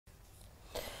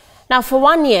Now, for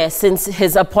 1 year since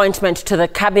his appointment to the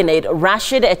cabinet,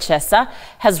 Rashid Echesa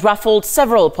has ruffled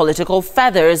several political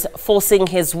feathers, forcing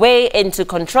his way into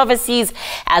controversies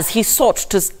as he sought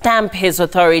to stamp his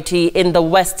authority in the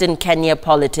Western Kenya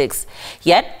politics.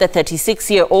 Yet, the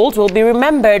 36-year-old will be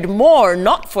remembered more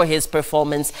not for his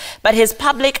performance, but his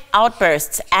public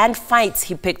outbursts and fights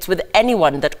he picked with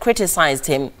anyone that criticized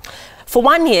him. For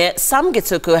 1 year, some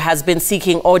Gituku has been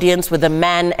seeking audience with the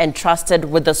man entrusted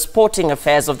with the sporting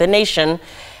affairs of the nation.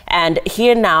 And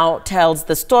here now tells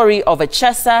the story of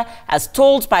Echesa as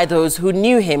told by those who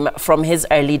knew him from his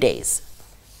early days.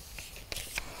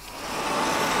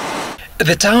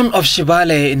 The town of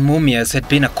Shibale in Mumias had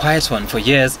been a quiet one for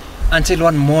years until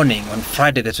one morning on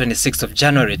Friday the 26th of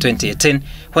January 2018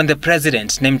 when the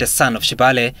president named a son of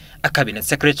Shibale a cabinet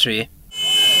secretary.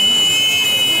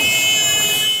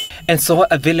 And so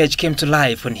a village came to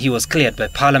life when he was cleared by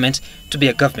Parliament to be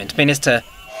a government minister.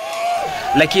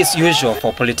 Like his usual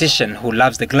for a politician who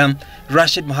loves the glam,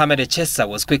 Rashid Mohammed Echesa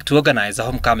was quick to organize a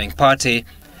homecoming party,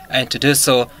 and to do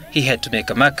so, he had to make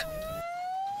a mark.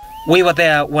 We were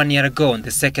there 1 year ago on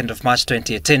the 2nd of March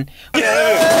 2018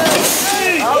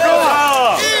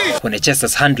 when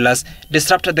Echesa's handlers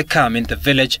disrupted the calm in the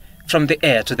village from the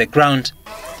air to the ground.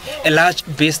 A large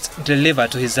beast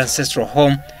delivered to his ancestral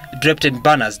home, draped in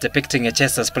banners depicting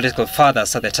Echesa's political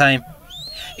fathers at the time.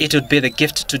 It would be the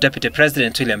gift to Deputy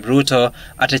President William Ruto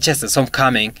at Echesa's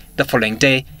homecoming the following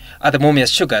day at the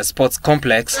Mumias Sugar Sports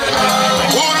Complex.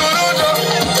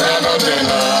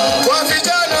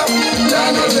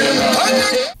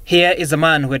 Here is a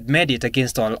man who had made it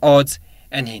against all odds,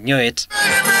 and he knew it.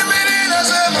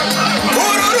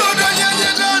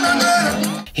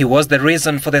 He was the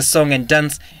reason for the song and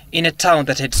dance in a town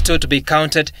that had stood to be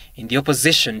counted in the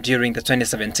opposition during the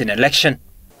 2017 election.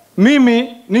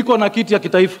 Mimi niko na kiti ya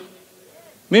kitaifa.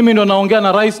 Mimi ndo naongea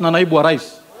na rais na naibu wa rais.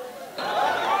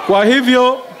 Kwa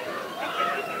hivyo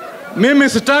mimi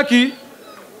sitaki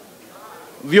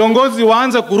viongozi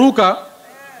waanze kuruka,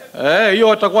 hiyo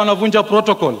watakuwa wanavunja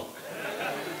protocol.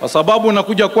 Kwa sababu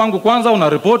unakuja kwangu kwanza una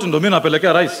report ndo mimi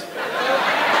napelekea rais.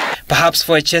 Perhaps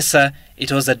for Echesa,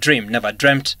 it was a dream never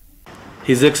dreamt.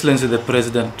 His Excellency the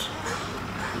President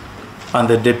and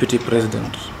the Deputy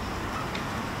President,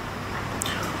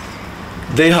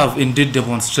 they have indeed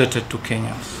demonstrated to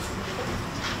Kenyans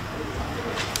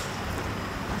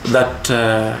that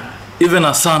even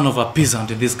a son of a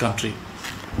peasant in this country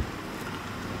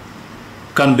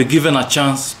can be given a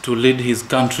chance to lead his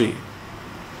country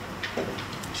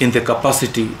in the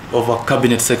capacity of a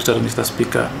cabinet secretary, Mr.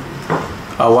 Speaker.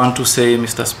 I want to say,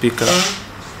 Mr. Speaker,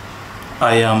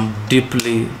 I am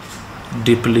deeply,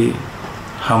 deeply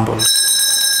humbled.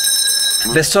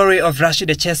 The story of Rashid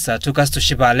Echesa took us to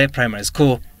Shibale Primary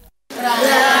School.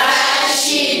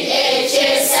 Rashid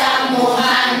Echesa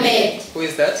Mohammed. Who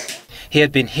is that? He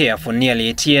had been here for nearly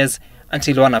 8 years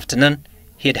until one afternoon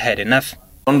he had had enough.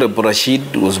 Honorable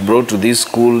Rashid was brought to this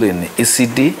school in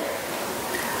ECD.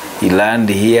 He learned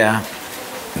here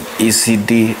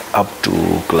ECD up to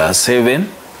class 7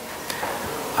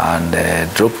 and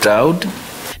dropped out.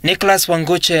 Nicholas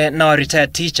Wanguche, now a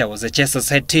retired teacher, was Echesa's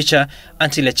head teacher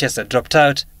until Echesa dropped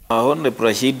out. Honorable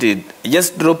Rashid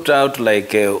just dropped out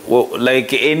like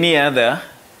any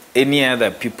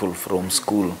other people from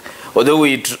school. Although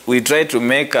we tried to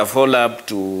make a follow-up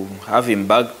to have him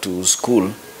back to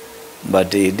school,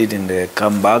 but he didn't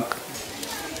come back.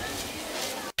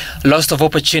 Lost of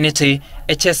opportunity,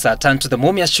 Echesa turned to the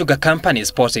Mumias Sugar Company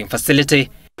sporting facility.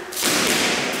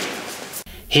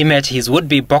 He met his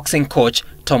would-be boxing coach,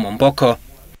 Tom Mboko.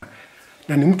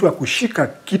 Na ni mtu wa kushika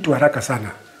kitu haraka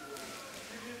sana.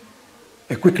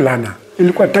 A quick learner.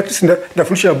 Ilikuwa tactics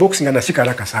nafundisha boxing anashika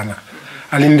haraka sana.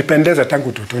 Alinipendeza tangu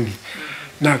utotoni.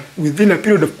 Na within a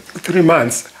period of 3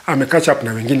 months, catch up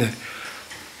na wengine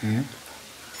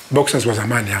boxers wa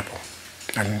zamani hapo.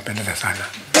 Alinipendeza sana.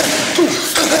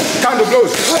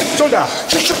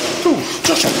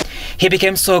 He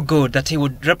became so good that he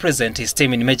would represent his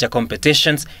team in major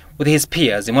competitions, with his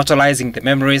peers immortalizing the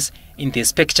memories in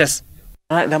these pictures.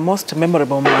 The most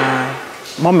memorable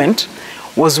moment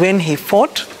was when he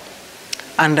fought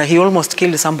and he almost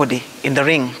killed somebody in the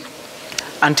ring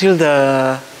until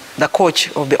the coach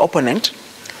of the opponent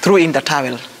threw in the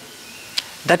towel.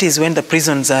 That is when the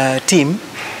prison's team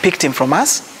picked him from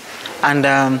us, and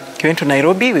he went to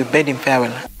Nairobi. We bade him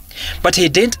farewell. But he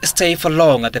didn't stay for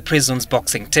long at the prison's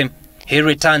boxing team. He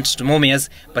returned to Mumias,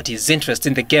 but his interest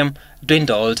in the game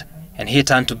dwindled and he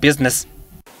turned to business.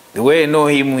 The way I know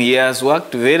him, he has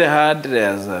worked very hard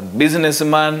as a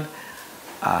businessman,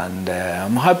 and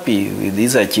I'm happy with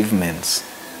his achievements.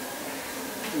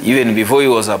 Even before he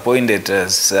was appointed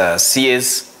as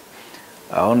CS,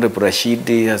 Honorable Rashid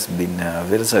has been a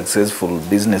very successful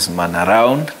businessman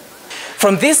around.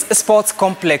 From this sports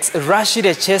complex, Rashid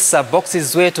Echesa boxed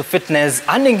his way to fitness,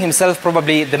 earning himself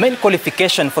probably the main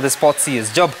qualification for the sports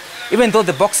CS job. Even though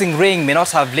the boxing ring may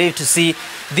not have lived to see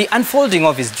the unfolding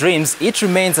of his dreams, it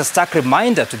remains a stark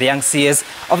reminder to the young CS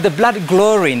of the blood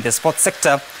glory in the sports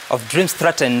sector, of dreams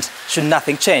threatened should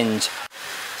nothing change.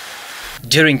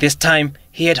 During this time,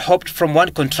 he had hopped from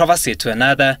one controversy to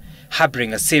another,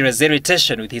 harboring a serious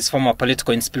irritation with his former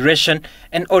political inspiration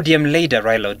and ODM leader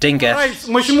Raila Odinga.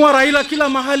 Mheshimiwa Raila kila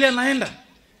mahali anaenda,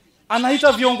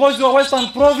 anaita viongozi wa Western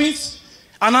Province,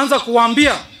 anaanza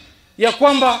kuwaambia ya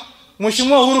kwamba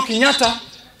Mheshimiwa Uhuru Kenyatta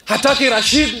hataki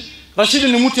Rashid. Rashid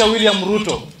ni mtu ya William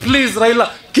Ruto. Please Raila,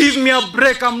 give me a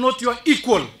break, I'm not your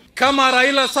equal. Kama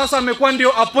Raila sasa amekuwa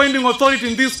ndio appointing authority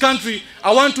in this country,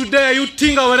 I want to dare you,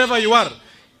 Tinga, wherever you are,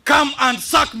 come and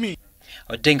sack me.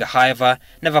 Odinga, however,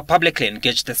 never publicly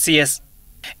engaged the CS.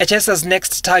 Echesa's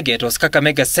next target was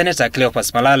Kakamega Senator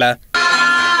Cleopas Malala.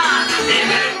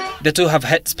 The two have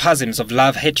had spasms of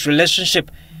love-hate relationship,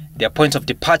 their point of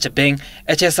departure being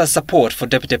Echesa's support for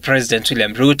Deputy President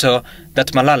William Ruto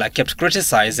that Malala kept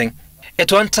criticizing.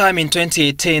 At one time in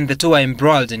 2018, the two were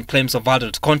embroiled in claims of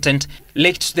adult content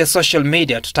leaked to their social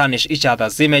media to tarnish each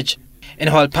other's image. And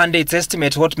while pundits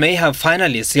estimate what may have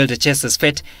finally sealed Echesa's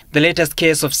fate, the latest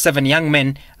case of 7 young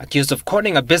men accused of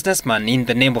conning a businessman in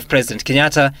the name of President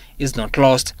Kenyatta is not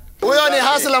lost.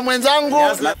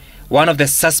 One of the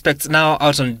suspects, now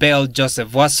out on bail, Joseph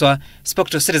Waswa, spoke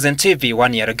to Citizen TV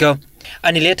 1 year ago.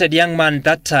 An elated young man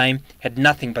that time had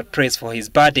nothing but praise for his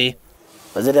body.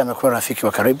 Waziri amekuwa rafiki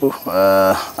wa karibu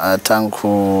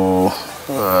tangu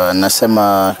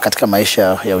nasema katika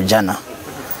maisha ya ujana.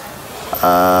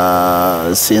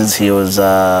 Since he was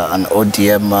an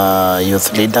ODM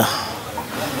youth leader,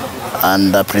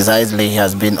 and precisely he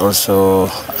has been also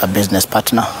a business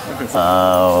partner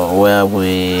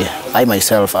where I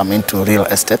myself am into real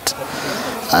estate,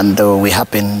 and it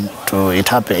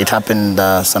happened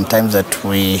sometimes that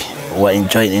we were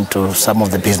enjoying into some of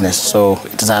the business. So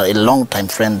it is a long time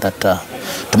friend that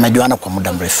tumejuana kwa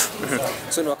muda mrefu.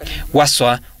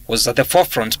 Waswa was at the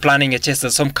forefront planning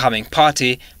Echesa's homecoming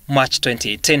party March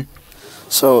 2018.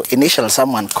 So initially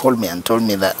someone called me and told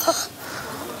me that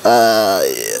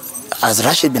has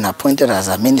Rashid been appointed as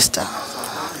a minister?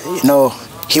 You know,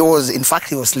 he was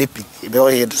sleeping. You know,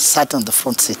 he had sat on the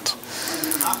front seat.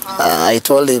 I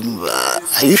told him,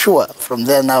 are you sure? From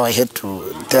there now I had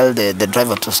to tell the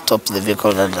driver to stop the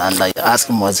vehicle, and I asked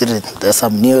him, there's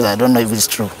some news, I don't know if it's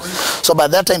true. So by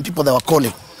that time people, they were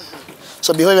calling.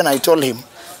 So before even I told him,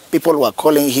 people were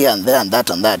calling here and there and that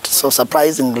and that. So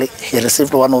surprisingly, he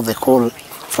received one of the call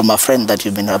from a friend that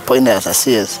you've been appointed as a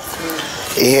CS.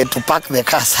 He had to park the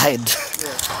car aside.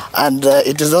 And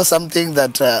it is not something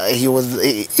that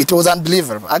it was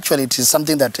unbelievable. Actually, it is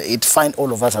something that it find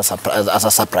all of us as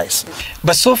a surprise.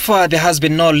 But so far, there has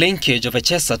been no linkage of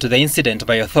Echesa to the incident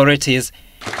by authorities.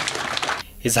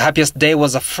 His happiest day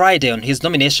was a Friday on his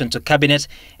nomination to cabinet,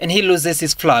 and he loses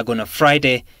his flag on a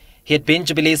Friday. He had been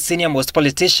Jubilee's senior-most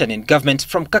politician in government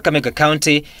from Kakamega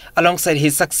County, alongside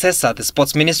his successor, the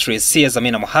Sports Ministry's CS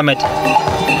Amina Mohammed.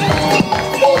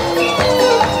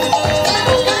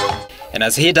 And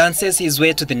as he dances his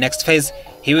way to the next phase,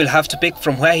 he will have to pick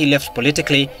from where he left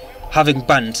politically, having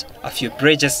burned a few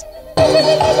bridges.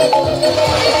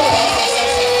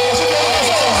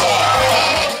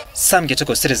 Sam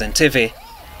Gituku, Citizen TV.